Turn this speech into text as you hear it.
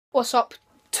What's up,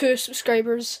 2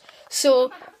 subscribers? So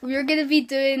we're gonna be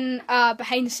doing a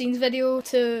behind the scenes video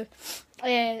to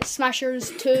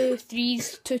Smashers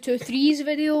 223's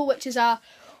video, which is a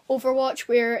Overwatch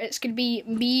where it's gonna be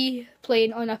me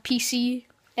playing on a PC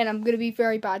and I'm gonna be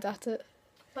very bad at it.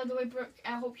 By the way, Brooke,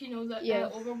 I hope you know that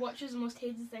Overwatch is the most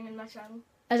hated thing in my channel.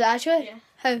 Is it actually? Yeah.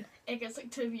 How? It gets like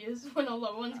 2 views when all the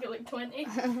other ones get like 20.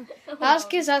 That's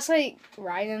because that's like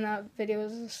Ryan in that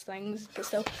videos things, but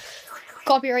still.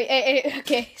 Copyright.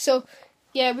 Okay, so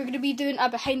yeah, we're gonna be doing a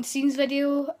behind the scenes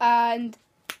video and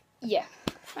yeah.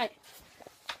 Right.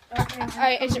 Okay.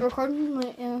 Alright, is it recording?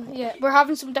 Like, yeah. We're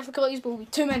having some difficulties, but we'll be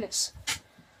 2 minutes.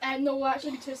 No,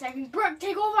 actually 2 seconds. Brooke,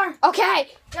 take over! Okay!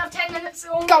 You have 10 minutes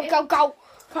only. Go!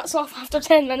 Cuts off after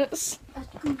 10 minutes.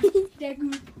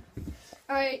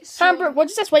 Alright, so... Amber, what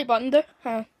does this white button do?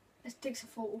 It takes a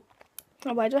photo.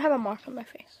 Oh, why do I have a mark on my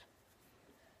face?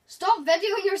 Stop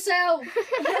videoing yourself!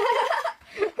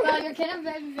 Well, you're kind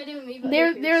of videoing me, but...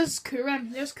 There's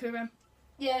Kuram. There's Kuram.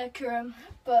 Yeah, Kuram.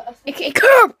 But I think... Okay,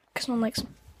 Kuram! Because no one likes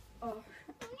him. Oh.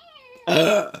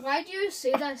 Why do you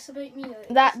say this about me?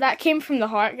 That came from the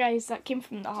heart, guys. That came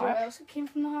from the Do you know heart. what else came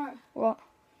from the heart? What?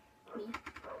 Me.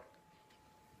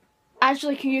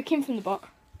 Actually, you came from the butt.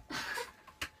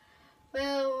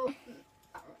 Well...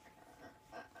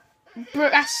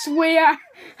 Brooke, I swear.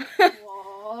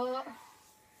 What?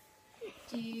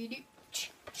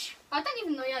 I didn't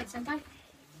even know you had senpai.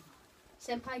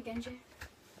 Senpai Genji.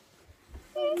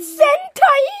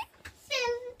 Sentai!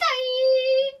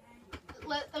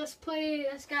 Let's play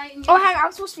this guy. Oh, hang on,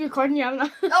 I'm supposed to be recording you, haven't I?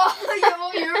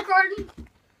 Oh, you're recording?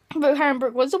 But hang on,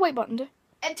 Brooke, what does the white button do?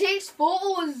 It takes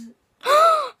photos.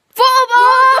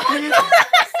 Football!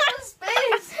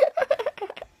 Space.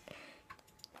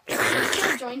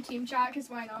 Join team chat, cause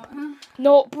why not? Huh?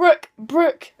 No,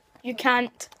 Brooke, you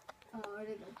can't. Oh, I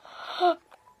didn't.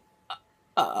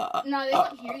 No, they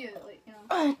don't hear you. Like, you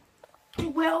know.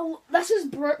 Well, this is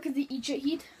Brooke, the Egypt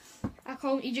Heed. I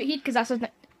call him Egypt Heed because that's his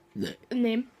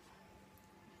name.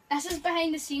 This is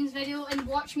behind the scenes video, and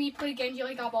watch me play Genji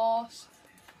like a boss.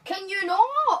 Can you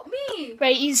not? Me?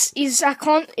 Right, he's a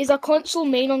console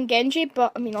main on Genji,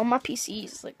 but I mean on my PC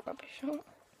he's like rubbish.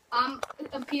 A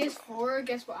PS4.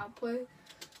 Guess what I play?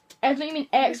 I don't mean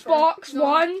Xbox No.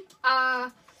 One.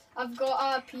 I've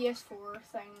got a PS4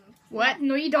 thing. What?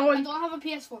 No, you I don't. don't have a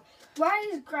PS4. Why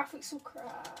is graphics so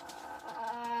crap?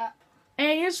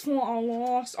 And his phone I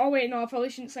lost. Oh wait, no, I probably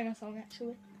shouldn't sing a song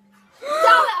actually. Damn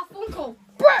it, a phone call.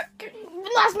 Brooke,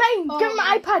 that's mine. Oh, Give me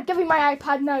my iPad. Give me my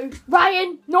iPad now.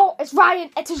 Ryan, no, it's Ryan.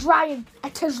 It is Ryan.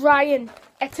 It is Ryan.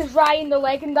 It is Ryan, the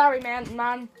legendary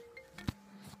man.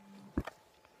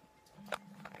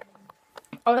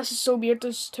 Oh, this is so weird.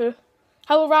 There's 2.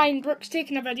 Hello, Ryan. Brooke's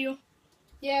taking a video.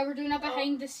 Yeah, we're doing a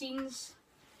behind the scenes.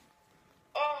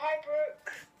 Oh, hi,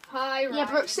 Brooke. Hi, Ryan. Yeah,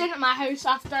 Brooke's staying at my house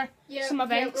after some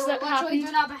events that we're happened.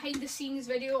 doing a behind the scenes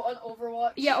video on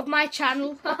Overwatch. Yeah, of my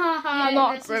channel. Yeah,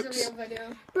 Not this Brooke's. is a real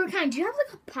video. Brooke, do you have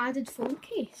like a padded phone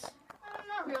case?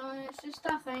 Not really. It's just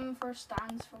a thing for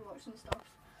stands for watching stuff.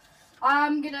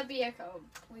 I'm gonna be a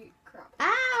complete crap.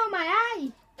 Ow, my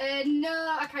eye.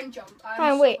 No, I can't jump.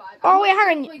 Hang on, so wait. bad. Oh, wait, I'm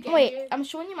hang not gonna on. play Wait, Genji. I'm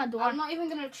showing you my door. I'm not even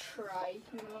gonna try.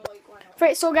 You know, like why not?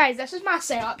 Right, so guys, this is my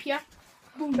setup here.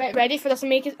 Right, ready for this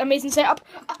amazing setup?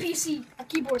 A PC, a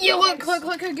keyboard. Yeah, look how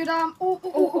good I am. Oh,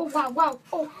 wow.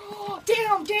 Oh,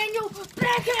 damn, Daniel,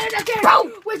 back in again.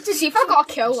 Bro, Wait, see if I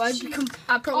got a kill, I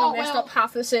probably Oh, messed well. up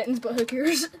half the settings, but who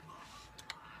cares?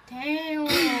 Damn,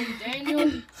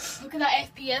 Daniel. Look at that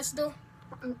FPS though.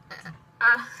 And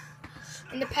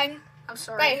the ping. I'm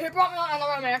sorry. Right, who brought me on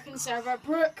another American server?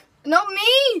 Brooke. Not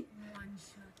me.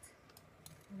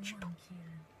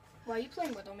 Why are you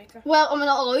playing Widowmaker? Well, I'm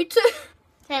not allowed to.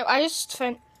 Hey, I just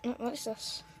found. What's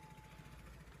this?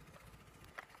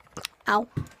 Ow.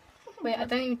 Wait, I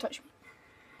didn't even touch me.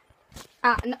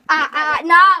 No. No. Ah! I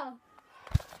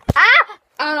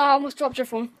don't know, I almost dropped your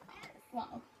phone.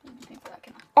 Wow.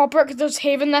 Oh, Brooke, there's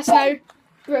Haven this now.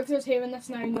 Brooke, there's Haven this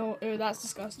now. No, that's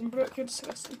disgusting. Brooke, you're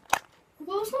disgusting.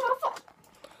 Well, it's not my fault.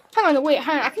 Hang on, wait,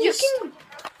 hang on. I can just...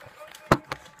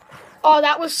 Oh,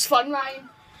 that was fun, Ryan.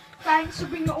 Thanks for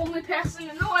being the only person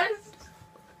who noticed.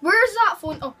 Where's that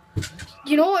phone? Oh,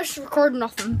 you know it's recording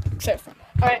nothing except for.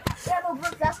 Alright. Yeah, no,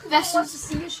 Brooke, that's because This I want is- to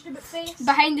see your stupid face.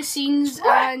 Behind the scenes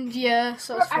and yeah,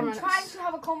 so it's Brooke, 4 I'm minutes. trying to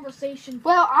have a conversation.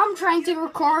 Well, I'm trying to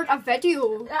record a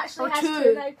video. It actually Or has 2.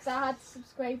 2 now because I had to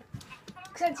subscribe.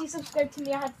 Since he subscribed to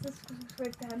me, I had to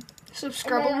subscribe to him. And then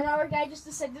Subscribe. another guy just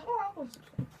decided, oh, I'll go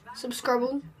subscribe.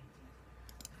 Subscribe.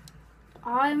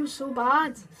 I'm so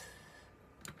bad.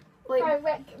 Like,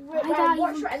 Right, I don't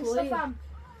watch even your play. Instagram.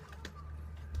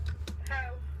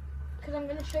 Because I'm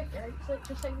gonna shout you out. So like,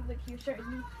 just like you shouted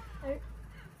me out.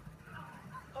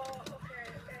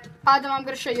 Adam, I'm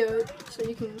gonna shout you out so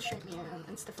you can shout me out on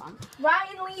Instagram.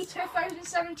 Ryan Lee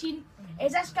 2017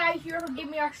 is this guy here who gave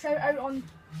me a shout out on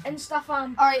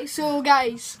Instagram. Alright, so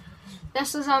guys,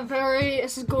 this is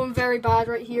going very bad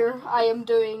right here. I am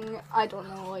doing, I don't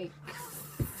know, like Bro,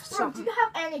 do something. you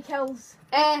have any kills?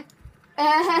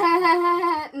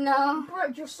 No. Bro,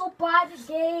 you're so bad at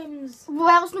games.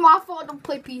 Well, it's not my fault I don't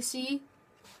play PC.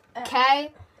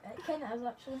 Okay? It kind of is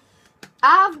actually.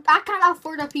 I can't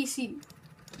afford a PC.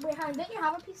 Wait, hang on, didn't you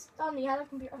have a PC? Oh, no, you had a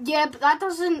computer. Yeah, but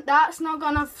that's not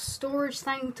got enough storage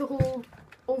thing to hold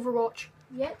Overwatch.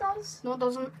 Yeah, it does. No, it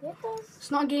doesn't. Yeah, it does.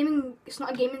 It's not a gaming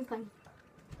thing.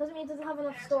 Doesn't mean it doesn't have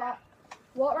enough store.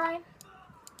 What, Ryan?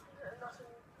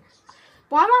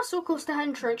 Why am I so close to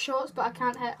hitting trick shots, but I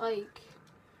can't hit like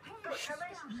How many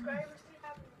subscribers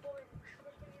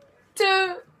do you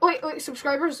have? 2? Wait,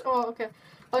 subscribers? Oh, okay.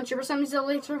 On Super Sims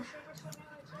later.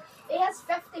 He has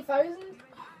 50,000.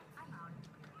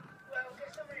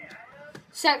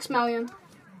 6 million. No,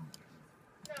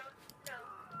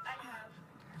 I have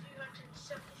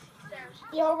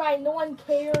 276,000. Yo, Ryan, no one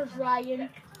cares, Ryan.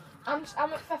 I'm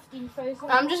at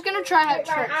 15,000. I'm just gonna try hit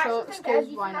trick Ryan, shots actually, because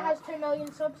you why think that not? has 2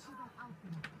 million subs?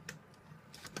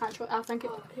 Actually, I think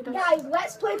it does. Guys,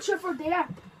 let's play Truth or Dare.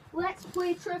 Let's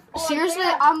play Truth or Seriously,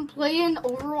 Dare. I'm playing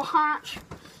Overwatch.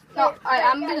 No,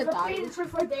 I'm gonna We're die. playing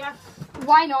Truth or Dare.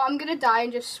 Why not? I'm gonna die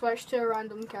and just switch to a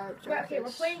random character. Right, okay, we're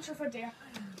because- playing Truth or Dare.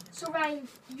 So, Ryan,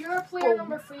 you're player Oh.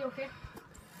 number 3, okay?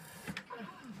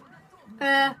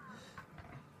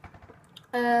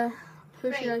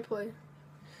 Who should Right. I play?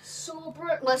 So,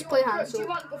 Brooke, Let's do you play want- Brooke, Hansel. do you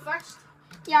want to go first?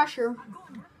 Yeah, sure.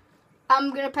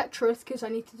 I'm gonna pick Truth because I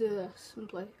need to do this and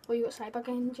play. Oh, you got Cyber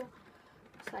Ninja?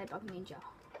 Cyber Ninja.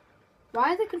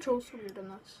 Why are the controls so weird on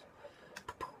this?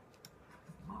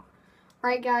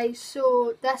 Right, guys,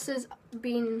 so this has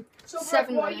been So, Brooke,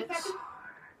 7 what are you minutes. picking?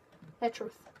 Yeah,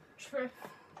 Truth. Truth.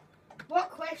 What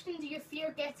question do you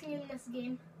fear getting in this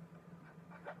game?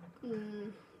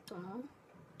 Don't know.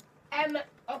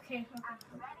 Okay.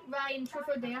 Ryan, Truth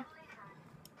or Dare?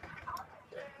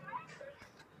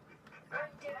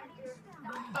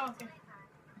 Oh, okay.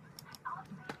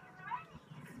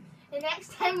 The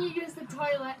next time you use the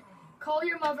toilet, call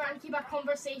your mother and keep a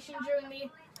conversation during the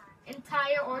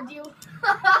entire ordeal.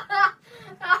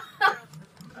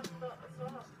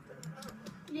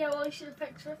 Yeah, well, you should have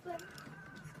picked Truth then.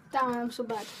 Damn, I'm so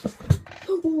bad.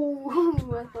 Ooh,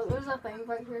 I thought there was a thing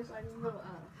right here, so I didn't know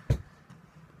that.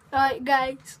 Alright,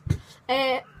 guys.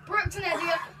 Brooke's an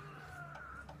idiot.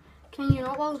 Can you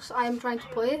not whilst I'm trying to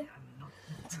play?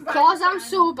 Because I'm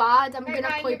so bad, I'm Right, gonna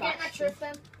Ryan, play you're getting a Bastion. Truth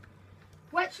then.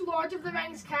 Which Lord of the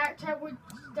Rings character would...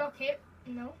 Okay,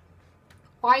 no.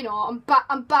 Why not?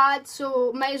 I'm bad,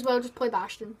 so might as well just play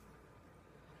Bastion.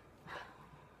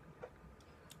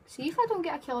 See, if I don't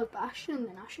get a kill with Bastion,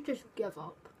 then I should just give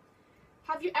up.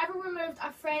 Have you ever removed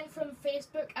a friend from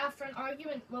Facebook after an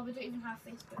argument? Well, we don't even have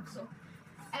Facebook, so.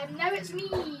 Now it's me.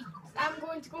 I'm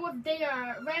going to go with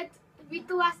Dare. Read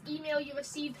the last email you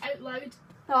received out loud.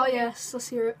 Oh yes, let's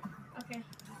hear it. Okay.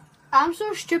 I'm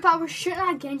so stupid, I was shooting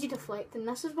at Genji deflecting.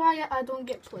 This is why I don't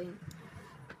get playing.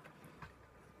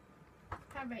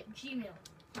 Alright, Gmail.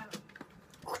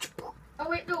 Oh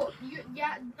wait, no.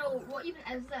 No. What even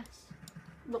is this?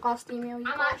 The last email you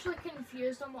I'm got. actually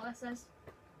confused on what this is.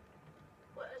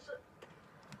 What is it?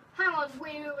 Hang on,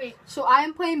 wait. So I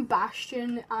am playing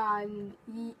Bastion and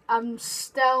I'm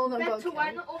still not Bid got to a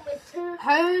win, kill. only 2.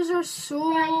 How's there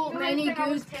so Right, you know many anything I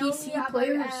was good telling you PC about,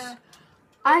 players?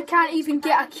 I can't even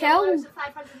get a kill.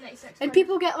 And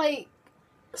people get like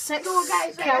 6 So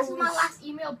guys, right, kills. this is my last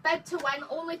email. Bid to win.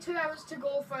 Only 2 hours to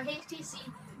go for HTC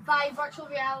Vive virtual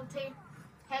reality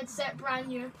headset, brand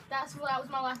new. That was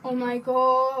my last. Oh my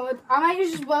god. I might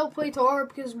as well play Tor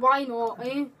because why not,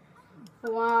 eh?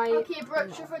 Why? Okay,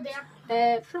 Brooke, Truth or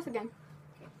Dare? Truth again.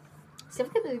 See if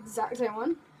I get the exact same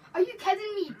one. Are you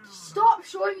kidding me? Stop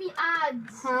showing me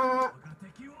ads. Huh.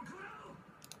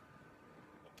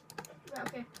 Right,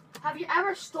 okay. Have you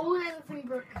ever stolen anything,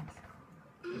 Brooke?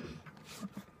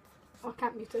 I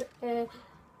can't mute it. I'm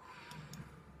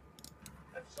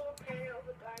so paying all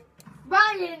the time.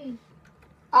 Ryan!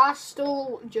 I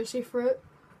stole Juicy Fruit.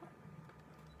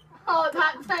 Oh,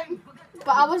 that thing. But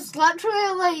I was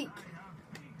literally like...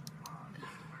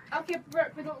 Okay,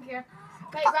 Brooke, we don't care.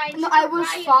 Right, Ryan. No, Truth I or- was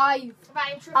Ryan, 5.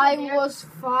 Ryan, Truth or I Dare? was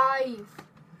 5.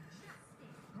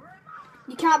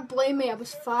 You can't blame me, I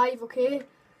was 5, okay?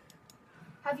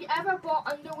 Have you ever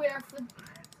bought underwear for...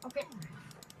 Okay.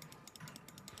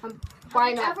 Why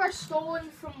Have you not? ever stolen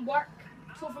from work?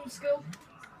 So from school?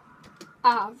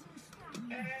 I have.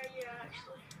 Yeah.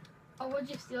 Oh, what'd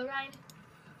you steal, Ryan?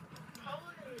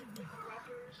 Probably the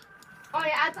rubbers. Oh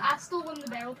yeah, I stole one of the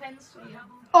barrel pens. So yeah.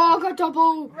 Oh, I got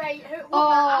double. Right, Oh,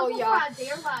 I'll go yeah. for a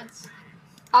dare, lads.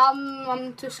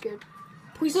 I'm too scared.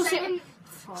 Please don't say. Sing,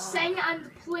 sing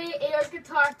and play air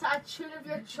guitar to a tune of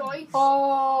your choice.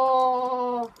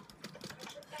 Oh.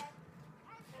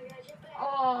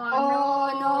 Oh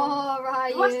Oh no,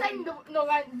 Ryan. Last time, no,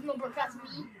 Ryan, no, Brooke, that's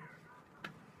me.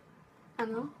 I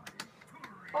know.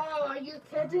 Oh, are you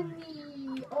kidding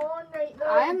me? Oh, right now.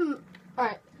 I'm.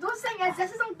 Alright. The thing is,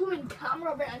 this is a blooming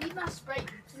camera, but I need my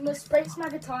sprite. My sprite's my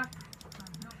guitar.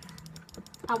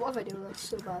 What if I do this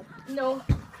so bad? No.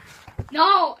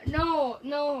 No, no,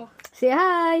 no. Say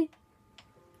hi.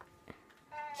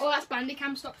 Oh, that's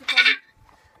Bandicam, stop recording.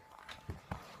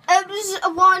 It was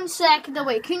 1 second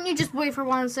away. Couldn't you just wait for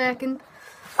 1 second?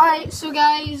 Alright, so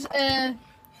guys,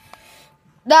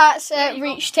 that's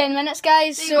reached 10 minutes,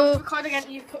 guys. So record again.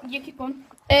 You keep going.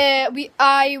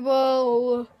 I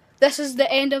will. This is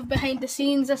the end of behind the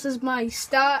scenes. This is my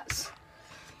stats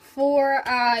for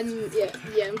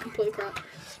yeah, I'm completely crap.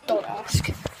 Don't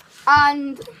ask.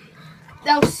 And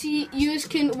I'll see. Yous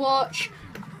can watch.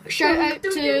 Shout out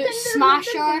to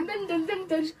Smasher.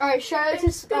 Alright, shout out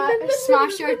to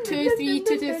Smasher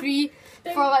 23223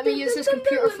 for letting me use this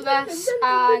computer for this.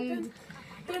 And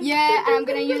yeah, and I'm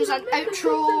gonna use an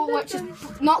outro which is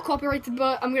not copyrighted,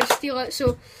 but I'm gonna steal it.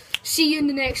 So see you in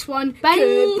the next one. Bye.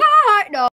 Goodbye. No.